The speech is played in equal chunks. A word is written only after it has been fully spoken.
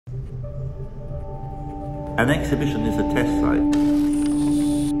An exhibition is a test site.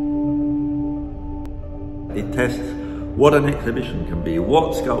 It tests what an exhibition can be,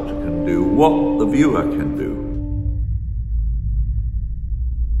 what sculpture can do, what the viewer can do.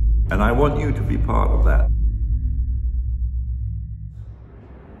 And I want you to be part of that.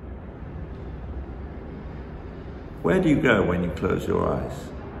 Where do you go when you close your eyes?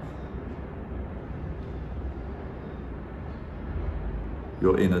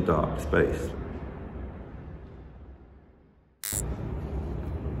 You're in a dark space.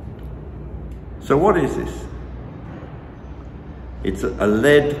 So what is this? It's a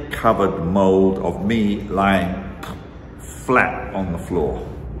lead-covered mold of me lying flat on the floor.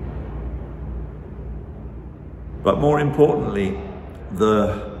 But more importantly,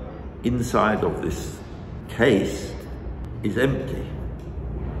 the inside of this case is empty.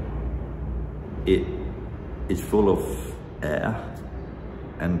 It is full of air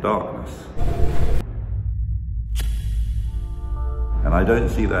and darkness. And I don't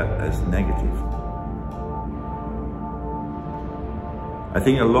see that as negative. I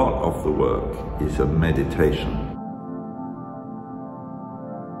think a lot of the work is a meditation.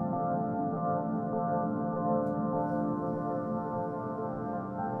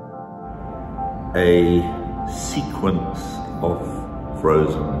 A sequence of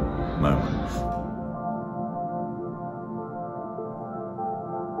frozen moments.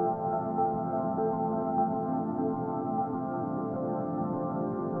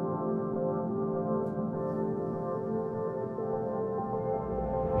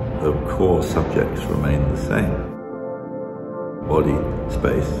 The core subjects remain the same. Body,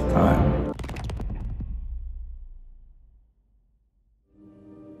 space, time.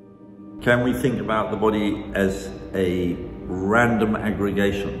 Can we think about the body as a random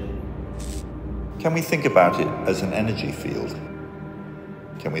aggregation? Can we think about it as an energy field?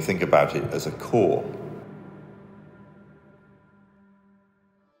 Can we think about it as a core?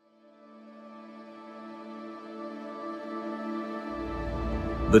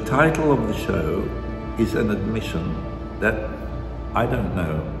 The title of the show is an admission that I don't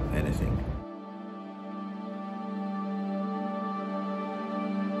know anything.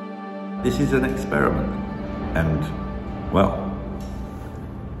 This is an experiment, and, well,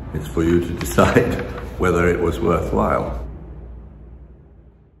 it's for you to decide whether it was worthwhile.